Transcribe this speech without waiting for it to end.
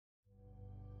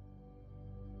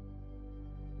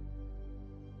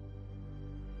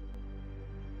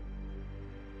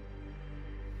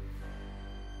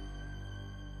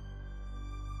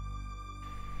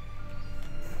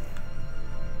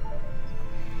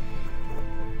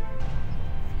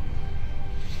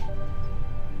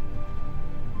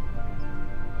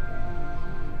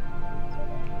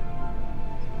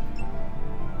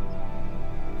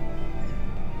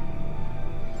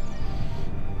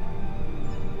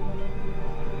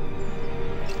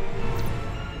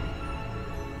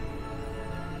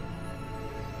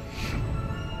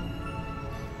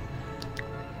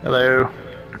Hello.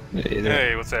 Hey there.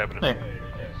 Hey, what's happening? Hey.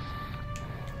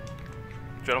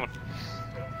 Gentlemen.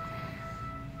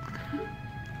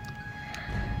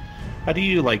 How do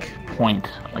you like point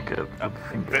like a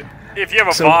thing? If you have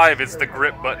a Vive, it's the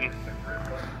grip button.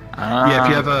 Yeah, if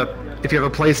you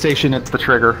have a PlayStation, it's the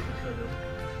trigger.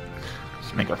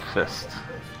 Just make a fist.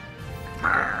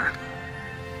 Are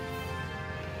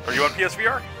you on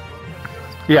PSVR?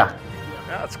 Yeah. Yeah,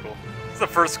 that's cool. This is the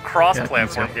first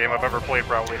cross-platform so. game I've ever played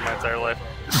probably in my entire life.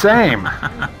 Same.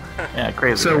 Yeah,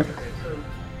 crazy. So,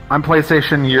 I'm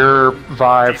PlayStation, you're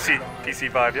Vive.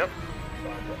 PC Vive, yep.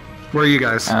 Where are you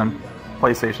guys?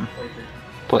 PlayStation.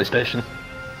 PlayStation.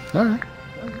 Alright.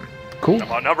 Cool.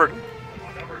 I'm outnumbered.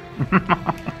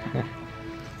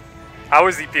 How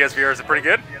is the PSVR? Is it pretty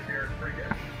good?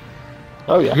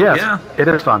 Oh yeah. Yes, Yeah. it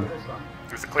is fun.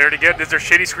 Is the clarity good? Is there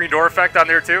shitty screen door effect on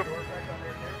there too?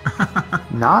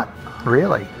 Not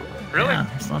really. Really? Yeah,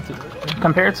 it's not too,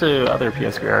 compared to other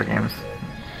PSVR games.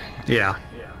 Yeah.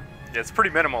 Yeah, it's pretty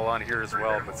minimal on here as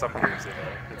well, but some games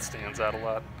it stands out a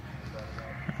lot.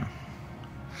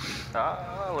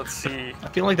 Let's see. I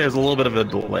feel like there's a little bit of a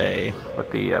delay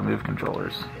with the move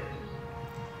controllers.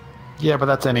 Yeah, but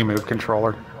that's any move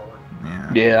controller.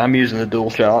 Yeah. Yeah, I'm using the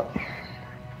DualShock.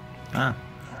 Ah.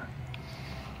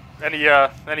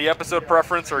 Any episode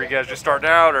preference, or are you guys just starting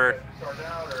out, or?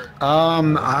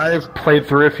 I've played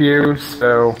through a few,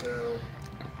 so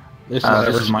This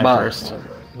is my first.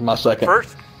 My second.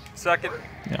 First? Second?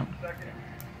 Yeah.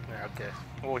 Yeah, okay.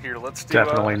 Well, here, let's do...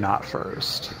 definitely not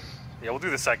first. Yeah, we'll do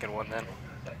the second one then.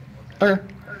 Okay.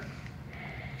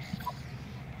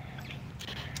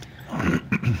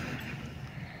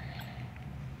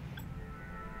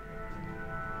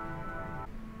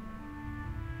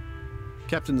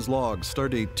 Captain's log,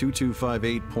 stardate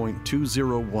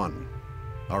 2258.201.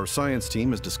 Our science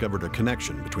team has discovered a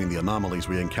connection between the anomalies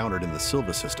we encountered in the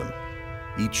Silva system.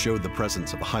 Each showed the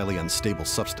presence of a highly unstable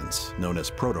substance known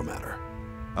as protomatter.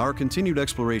 Our continued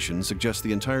exploration suggests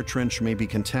the entire trench may be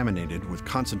contaminated with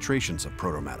concentrations of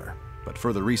protomatter, but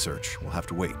further research will have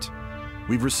to wait.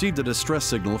 We've received a distress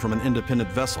signal from an independent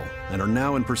vessel and are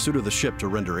now in pursuit of the ship to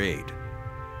render aid.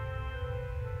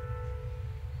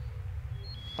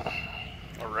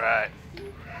 Alright.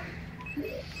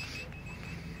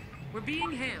 We're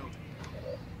being hailed.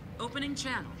 Opening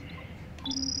channel.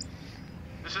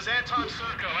 This is Anton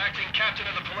Serko, acting captain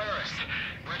of the Polaris.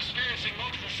 We're experiencing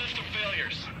multiple system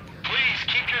failures. Please,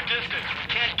 keep your distance. We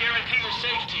can't guarantee your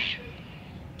safety.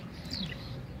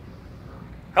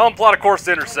 Helm, plot a course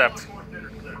to intercept.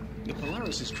 The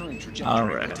Polaris's current All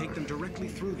trajectory right. will take them directly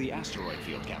through the asteroid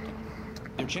field, Captain.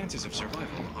 Their chances of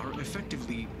survival are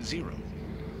effectively zero.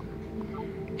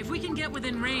 If we can get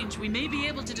within range, we may be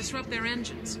able to disrupt their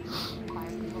engines.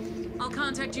 I'll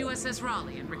contact USS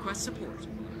Raleigh and request support.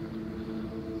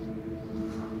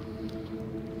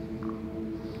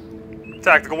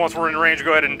 Tactical, once we're in range,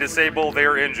 go ahead and disable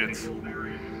their engines.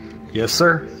 Yes,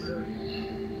 sir.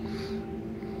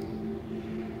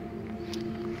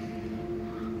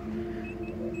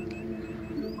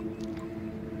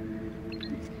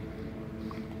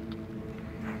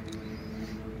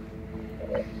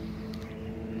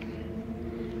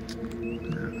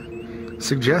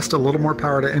 Suggest a little more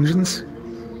power to engines.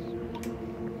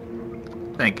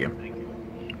 Thank you.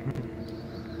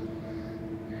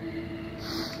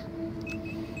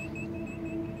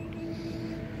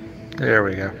 There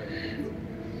we go.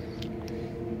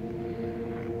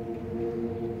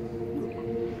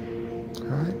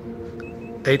 All right.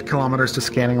 8 kilometers to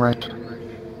scanning range.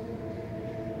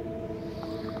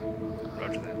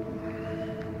 Roger that.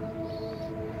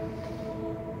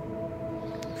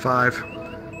 5.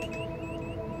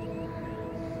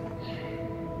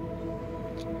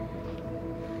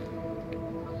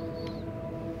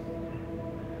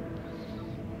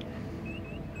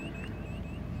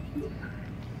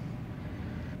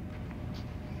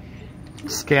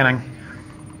 Scanning.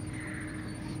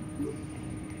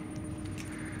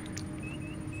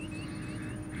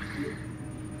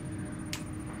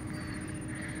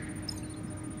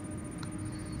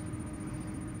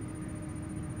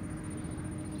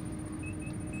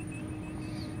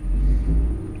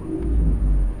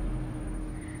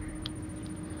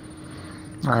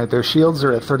 All right, their shields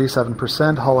are at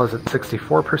 37%, hull is at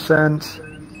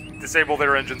 64%. Disable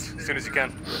their engines as soon as you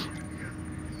can.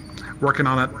 Working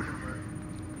on it.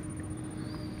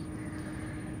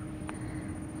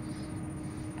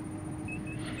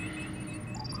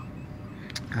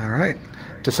 All right,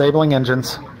 disabling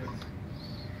engines.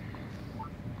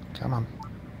 Come on.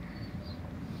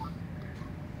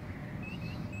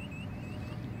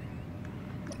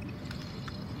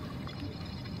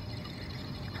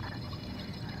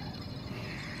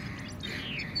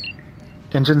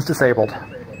 Engines disabled.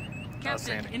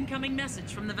 Captain, incoming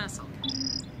message from the vessel.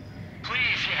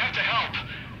 Please, you have to help.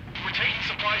 We're taking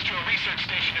supplies to a research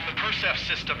station in the Persef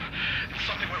system.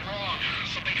 Something went wrong.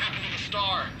 Something happened to the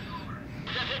star.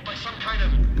 We got hit by some kind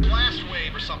of blast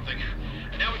wave or something.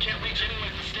 And now we can't reach anyone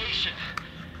at the station.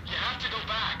 You have to go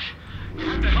back. You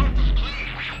have to help us, please.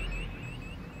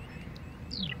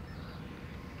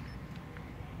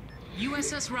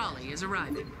 USS Raleigh is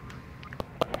arriving.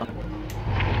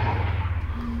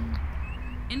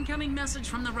 Incoming message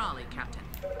from the Raleigh, Captain.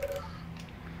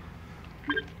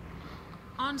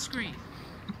 On screen.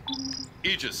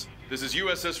 Aegis, this is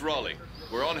USS Raleigh.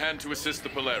 We're on hand to assist the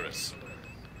Polaris.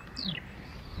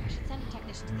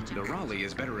 The Raleigh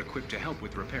is better equipped to help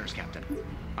with repairs, Captain.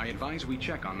 I advise we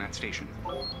check on that station.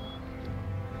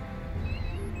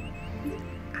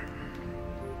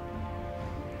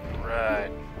 Right.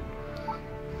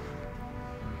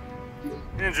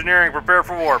 Engineering, prepare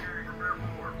for warp.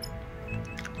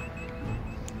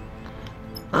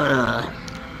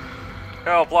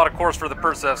 Help, plot a course for the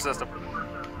Persef system.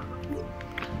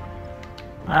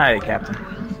 Aye, Captain.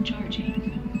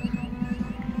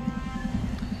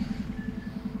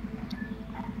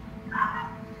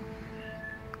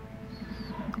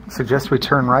 Suggest we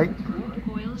turn right.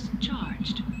 Coils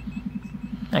charged.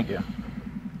 Thank you.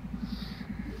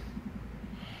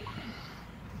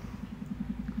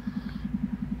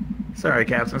 Sorry,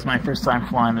 Captain. It's my first time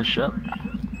flying this ship.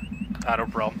 No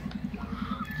problem.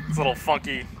 It's a little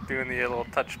funky doing the little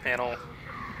touch panel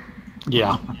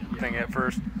Yeah. thing at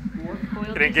first.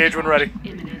 Get engaged when ready.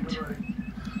 Imminent.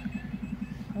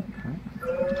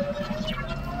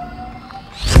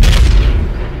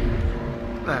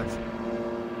 That's...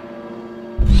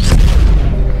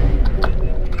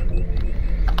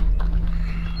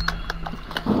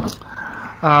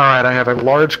 Alright, I have a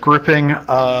large grouping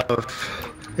of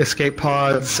escape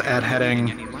pods at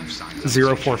heading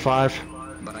 045.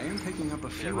 But I am picking up a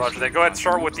few. Yeah, roger that. Go ahead and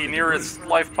start with the nearest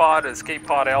life pod, escape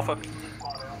pod alpha.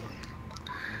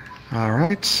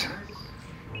 Alright.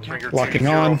 Trigger Locking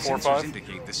on. 2045. Sensors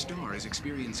indicate the star is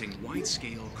experiencing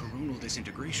wide-scale coronal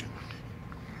disintegration.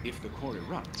 If the core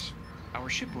erupts, our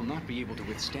ship will not be able to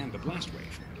withstand the blast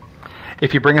wave.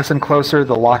 If you bring us in closer,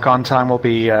 the lock-on time will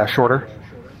be shorter.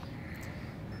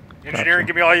 Engineering,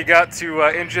 give me all you got to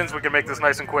engines. We can make this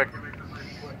nice and quick.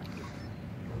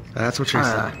 That's what she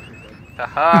said.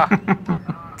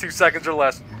 Haha. 2 seconds or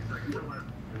less.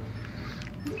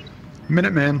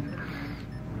 Minuteman.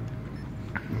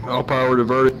 All power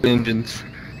diverted engines.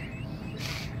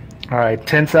 Alright,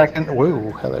 10 seconds.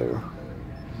 Whoa, hello.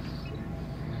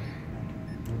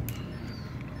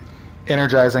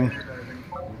 Energizing.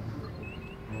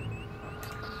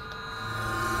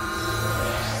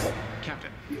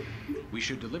 Captain, we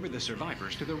should deliver the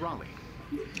survivors to the Raleigh.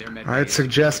 I'd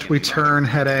suggest we turn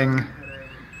heading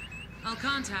I'll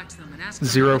contact them and ask them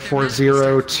to get their messages 040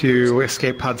 sent to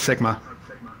escape pod Sigma.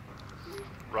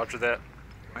 Roger that.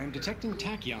 I am detecting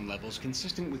tachyon levels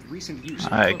consistent with recent use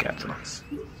of Aye, cloaking Captain. device.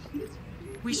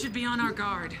 We should be on our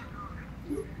guard.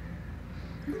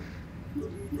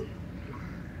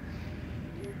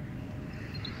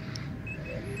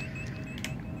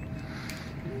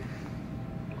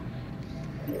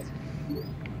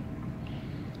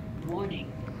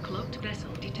 Warning. Cloaked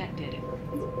vessel detected.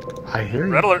 I hear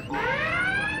you. Red alert.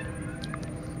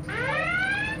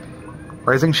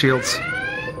 Raising shields.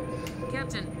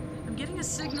 Captain, I'm getting a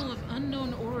signal of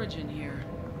unknown origin here.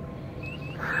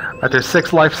 There's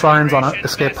 6 life signs on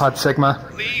escape pod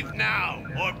Sigma. Leave now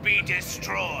or be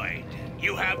destroyed.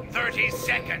 You have 30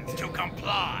 seconds to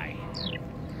comply.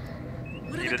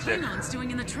 What are Eat the it, Dick. Klingons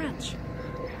doing in the trench?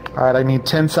 Alright, I need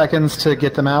 10 seconds to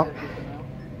get them out.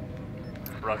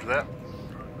 Roger that.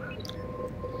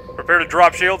 Prepare to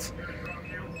drop shields.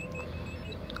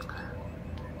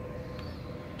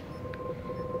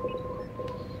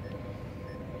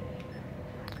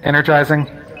 Energizing.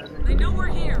 They know we're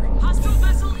here. Hostile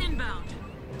vessel inbound.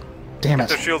 Damn Get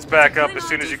their it. shields back up as Klingon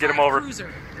soon as you get them D5 over.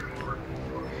 cruiser.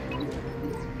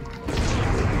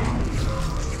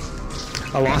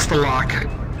 I lost the lock.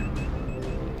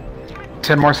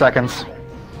 10 more seconds.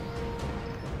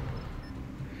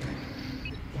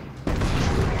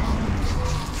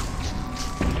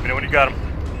 Let me know when you got them.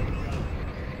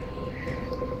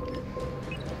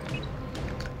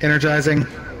 Energizing.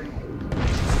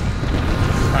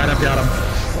 Alright, I've got them.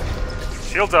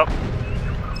 Shields up.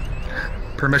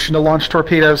 Permission to launch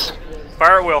torpedoes.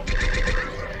 Fire at will.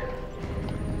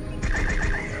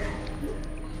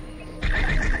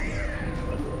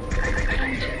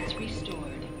 Engines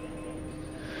restored.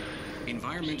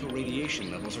 Environmental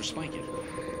radiation levels are spiking.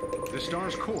 The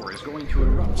star's core is going to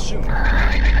erupt soon.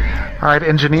 Alright,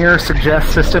 engineer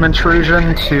suggests system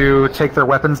intrusion to take their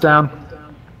weapons down.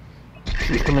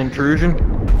 System intrusion?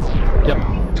 Yep.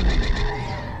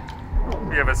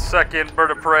 We have a second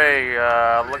bird of prey,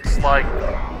 looks like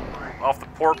off the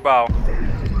port bow.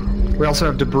 We also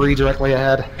have debris directly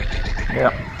ahead.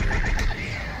 Yep.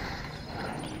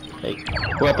 Hey,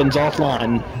 weapons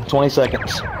offline. 20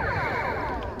 seconds.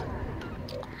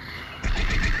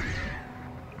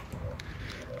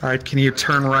 Alright, can you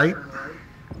turn right?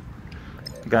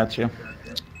 Gotcha.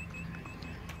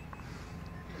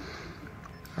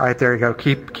 Alright, there you go.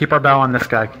 Keep our bow on this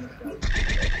guy.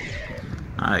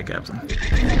 Alright, Captain.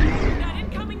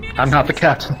 I'm not the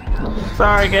captain.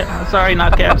 Sorry,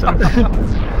 not Captain.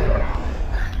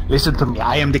 Listen to me,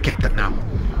 I am the captain now.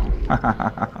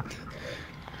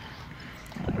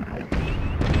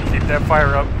 Keep that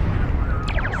fire up.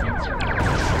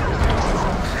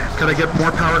 Could I get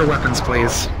more power to weapons,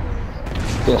 please?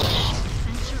 Yes.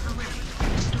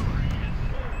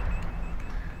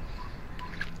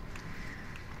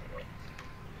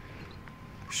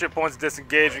 Ship 1's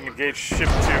disengaging, engage ship 2.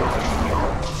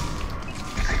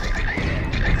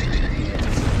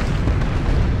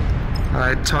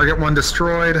 Alright, target 1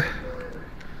 destroyed.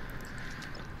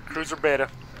 Cruiser beta.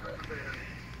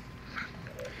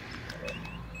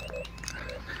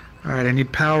 Alright, I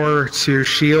need power to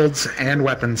shields and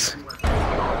weapons.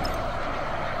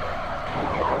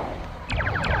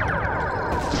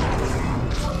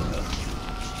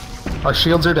 Our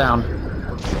shields are down.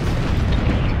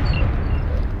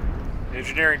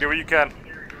 Engineering, do what you can.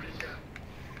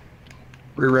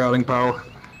 Rerouting power.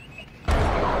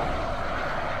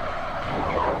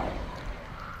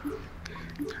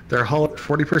 They're hull at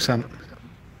 40%.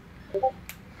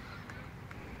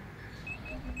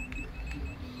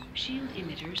 Shield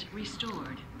emitters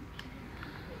restored.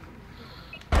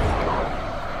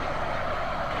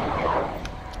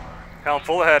 Helm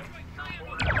full ahead.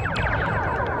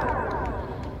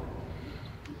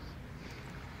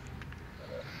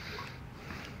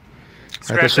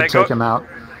 Alright, this should take him out.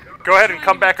 Go ahead and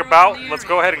come back about. Let's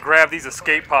go ahead and grab these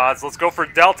escape pods. Let's go for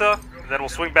Delta, then we'll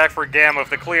swing back for Gamma. If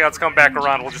the Cleons come back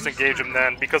around, we'll just engage them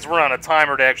then, because we're on a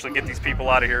timer to actually get these people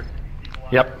out of here.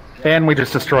 Yep, and we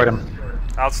just destroyed him.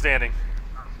 Outstanding.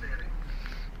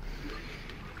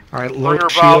 Alright,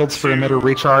 load shields for emitter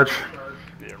recharge.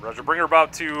 Yeah, Roger. Bring her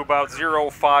about to about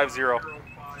 050.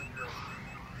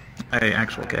 Hey,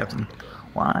 actual Captain.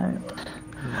 Why?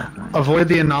 Avoid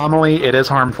the anomaly, it is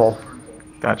harmful.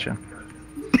 Gotcha.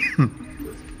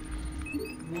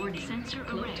 Warning, sensor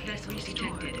alert vessel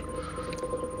detected.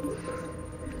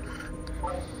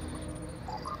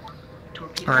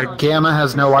 Alright, Gamma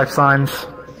has no life signs.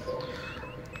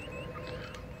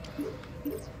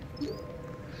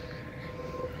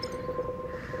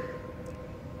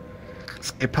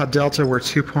 Escape pod Delta, we're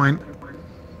 2 point.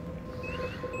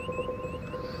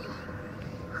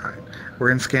 Alright,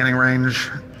 we're in scanning range.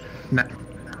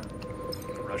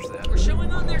 We're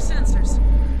showing on their sensors.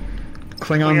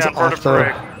 Klingons off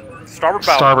the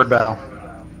starboard bow.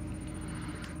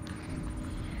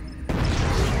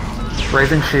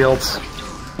 Raising shields.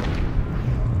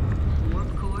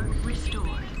 Warp core restored.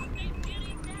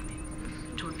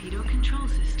 Torpedo control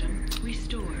system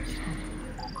restored.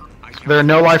 There are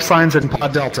no life signs in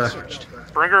pod Delta.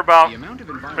 Bring her about.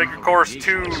 Make your course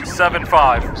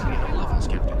 275.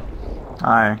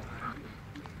 Aye.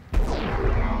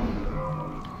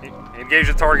 Engage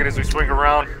the target as we swing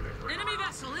around. Enemy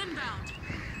vessel inbound.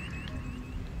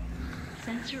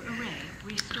 Sensor array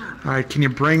restored. Alright, can you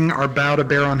bring our bow to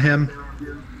bear on him?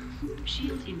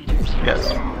 Shield emitters.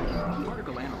 Yes.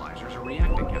 Particle analyzers are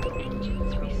reacting,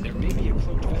 Captain. There may be a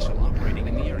cloaked vessel operating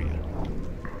in the area.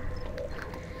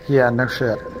 Yeah, no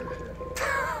shit.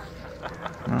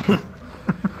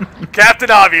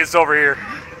 Captain Obvious over here.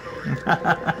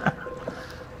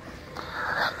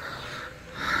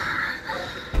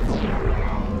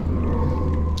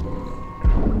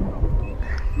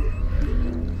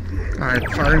 Alright,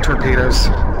 firing torpedoes.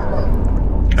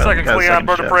 Second Cleon,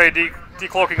 bird of prey,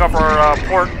 decloaking up our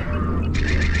port.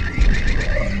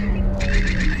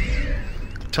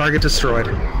 Target destroyed.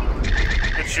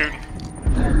 Good shooting.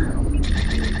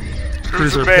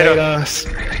 Cruiser beta.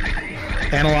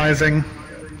 Analyzing.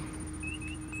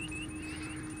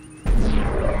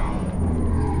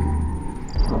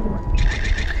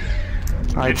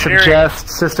 Alright, suggest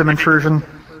system intrusion.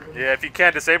 Yeah, if you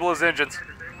can, disable his engines.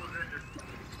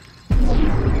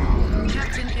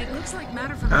 Captain, it looks like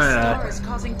matter from the star is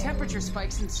causing temperature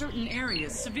spikes in certain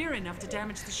areas, severe enough to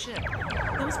damage the ship.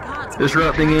 Those pods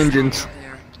Disrupting engines.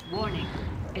 Warning.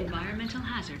 Environmental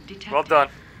hazard detected. Well done.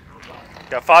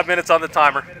 Got 5 minutes on the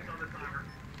timer.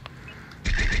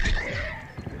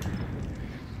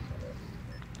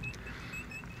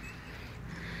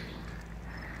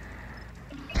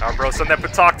 Alright, bro, send that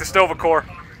Patak to Stovacor.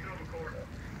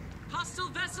 Hostile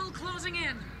vessel closing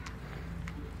in.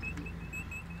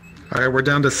 All right, we're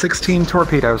down to 16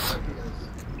 torpedoes.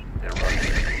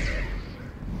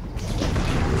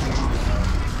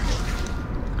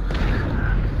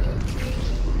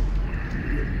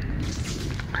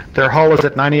 Their hull is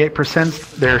at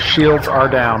 98%. Their shields are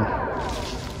down.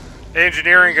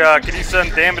 Engineering, can you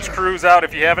send damage crews out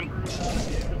if you haven't?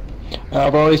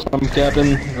 I've already sent them,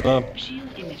 Captain. Shield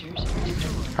emitters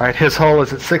destroyed. All right, his hull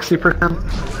is at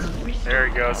 60%. There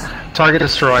he goes. Target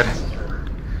destroyed.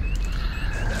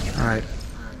 All right,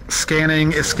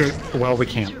 scanning escape. Well, we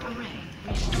can't.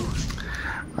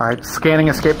 All right, scanning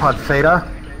escape pod Theta.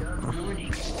 Warning.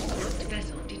 Ghost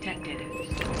vessel detected.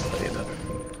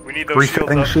 We need those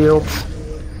Resetting shields up. shields.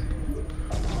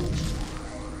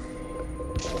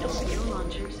 Torpedo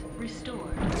launchers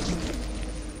restored.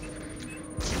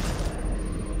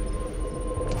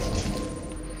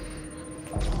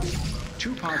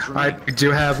 Two pods All remain. right, we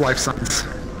do have life signs.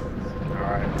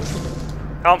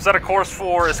 Helm set a course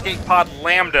for escape pod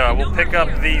Lambda. We'll pick up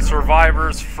the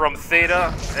survivors from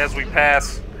Theta as we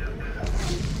pass.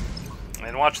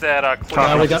 And watch that clean We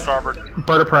up to got starboard.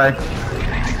 bird of prey.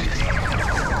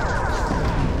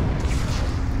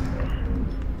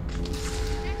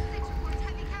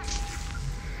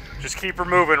 Just keep her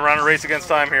moving. We're on a race against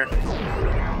time here.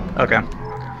 Okay.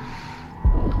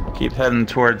 Keep heading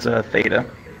towards Theta.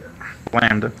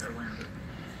 Lambda.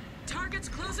 Targets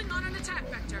closing on an attack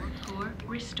vector. Core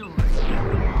restored.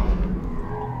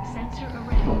 Sensor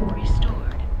array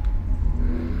restored.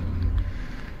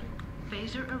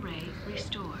 Phaser array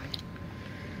restored.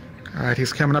 All right,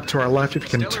 he's coming up to our left. If you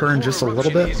can Stellar turn core just a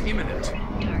little eruption bit. is imminent.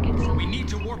 Target We need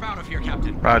to warp out of here,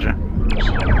 Captain. Roger.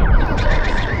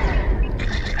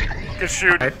 Good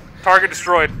shoot. Right. Target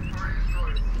destroyed.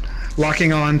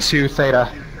 Locking on to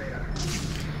Theta.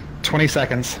 20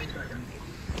 seconds.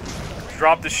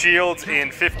 Drop the shields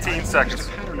in 15 seconds.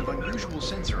 Pattern of unusual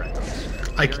sensor echoes.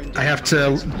 I have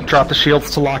to drop the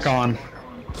shields to lock on.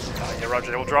 Yeah,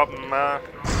 Roger. We'll drop them at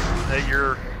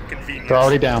your convenience. They're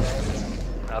already down.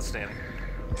 Outstanding.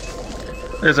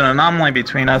 There's an anomaly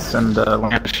between us and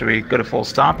Lambda. Should we go to full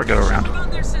stop or go around? On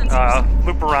their sensors.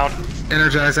 Loop around.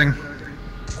 Energizing.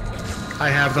 I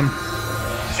have them.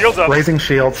 Shields up. Raising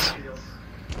shields.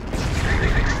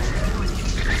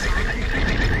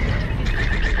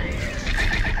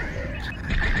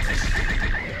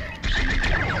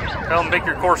 Helm, make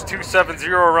your course 270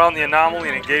 around the anomaly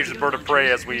and engage the bird of prey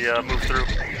as we move through.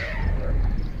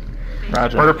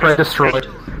 Roger. Bird of prey destroyed.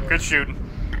 Good shooting.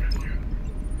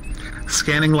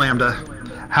 Scanning Lambda.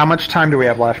 How much time do we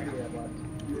have left?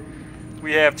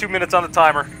 We have 2 minutes on the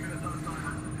timer.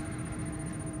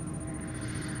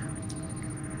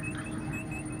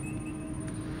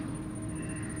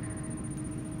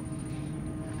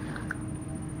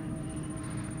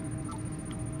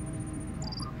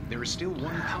 There is still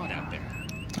one pod out there.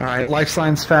 All right, life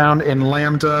signs found in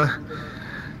Lambda.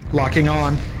 Locking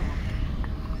on.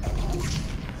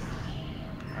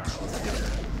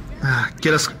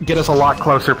 Get us a lot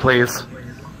closer, please.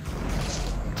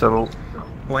 So,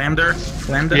 Lambda?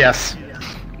 Lambda? Yes.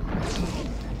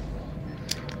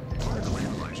 Particle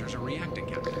analyzers are reacting,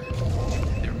 Captain.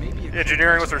 There may be a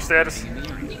Engineering, what's our status?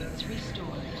 Engines restored.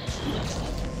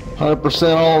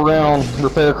 100% all around.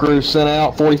 Repair crew sent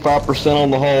out. 45%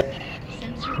 on the hull.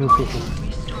 Sensor array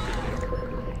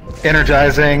restored.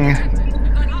 Energizing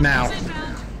Got now. hostiles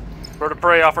inbound. Bird of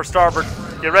prey off our starboard.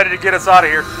 Get ready to get us out of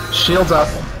here. Shields up.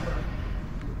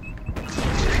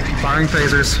 Firing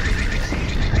phasers.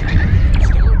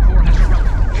 stellar core has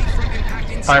erupted. Wait for impact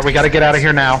in All right, we got to get out of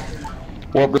here now.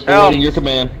 Warp Helm. awaiting your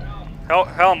command.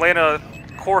 Helm, laying a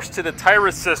course to the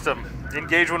Tyrus system.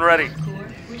 Engage when ready. Core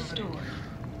restored.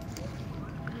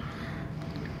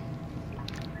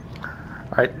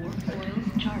 All right. Coils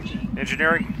charging.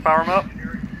 Engineering, power 'em up.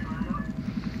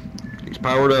 He's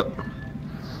powered up.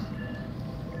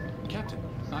 Captain,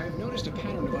 I have noticed a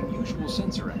pattern of unusual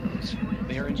sensor echoes.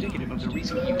 They are indicative of the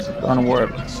recent use of On warp.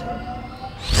 Nice.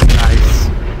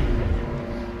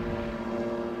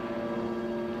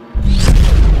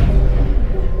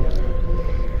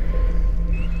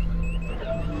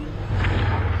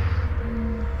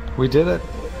 We did it.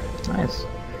 Nice.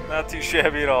 Not too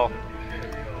shabby at all.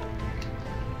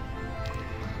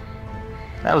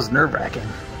 That was nerve-wracking.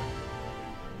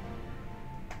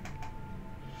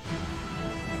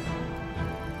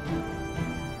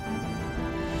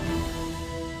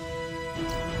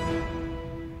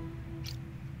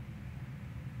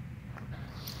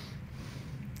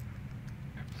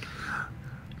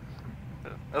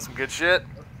 That's some good shit.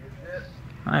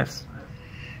 Nice.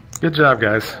 Good job,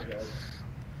 guys.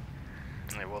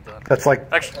 Yeah, well done. That's like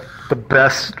Actually, the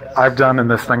best I've done in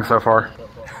this thing so far.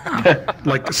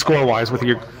 Like score-wise with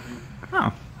you.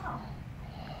 Oh.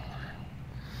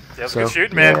 yeah, it's So- good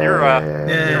shooting, man. You're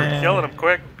killing them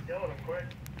quick.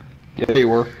 Yeah, you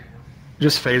were.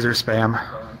 Just phaser spam.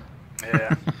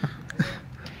 Yeah.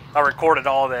 I recorded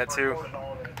all of that too.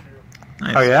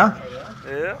 Nice. Oh yeah?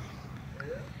 Yeah.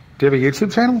 Do you have a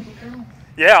YouTube channel?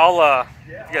 Yeah, I'll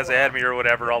if you guys add me or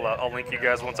whatever, I'll link you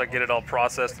guys once I get it all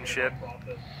processed and shit.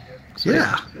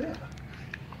 Yeah.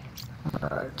 All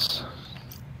right.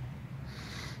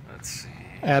 Let's see.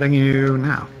 Adding you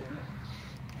now.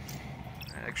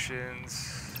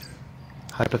 Actions.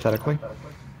 Hypothetically.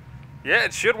 Yeah,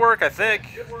 it should work, I think.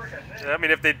 I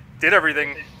mean, if they did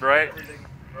everything right.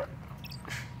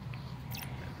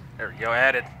 There we go,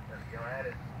 added.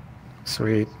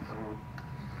 Sweet.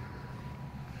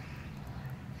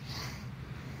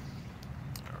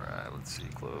 Alright, let's see,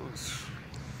 close.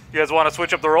 You guys want to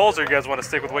switch up the roles, or you guys want to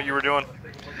stick with what you were doing?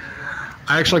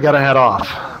 I actually got to head off,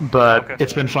 but Okay.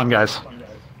 it's been fun, guys.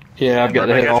 Yeah, I've got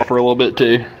to head off for a little bit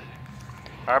too.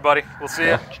 Alright, buddy, we'll see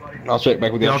ya. I'll check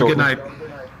back with you Y'all have a shortly. good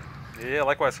night. Yeah,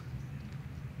 likewise.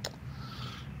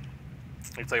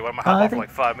 I'll tell you what, I'm gonna hop off for like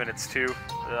 5 minutes too.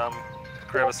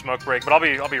 Grab a smoke break, but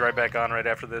I'll be right back on right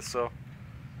after this. So.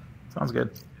 Sounds good.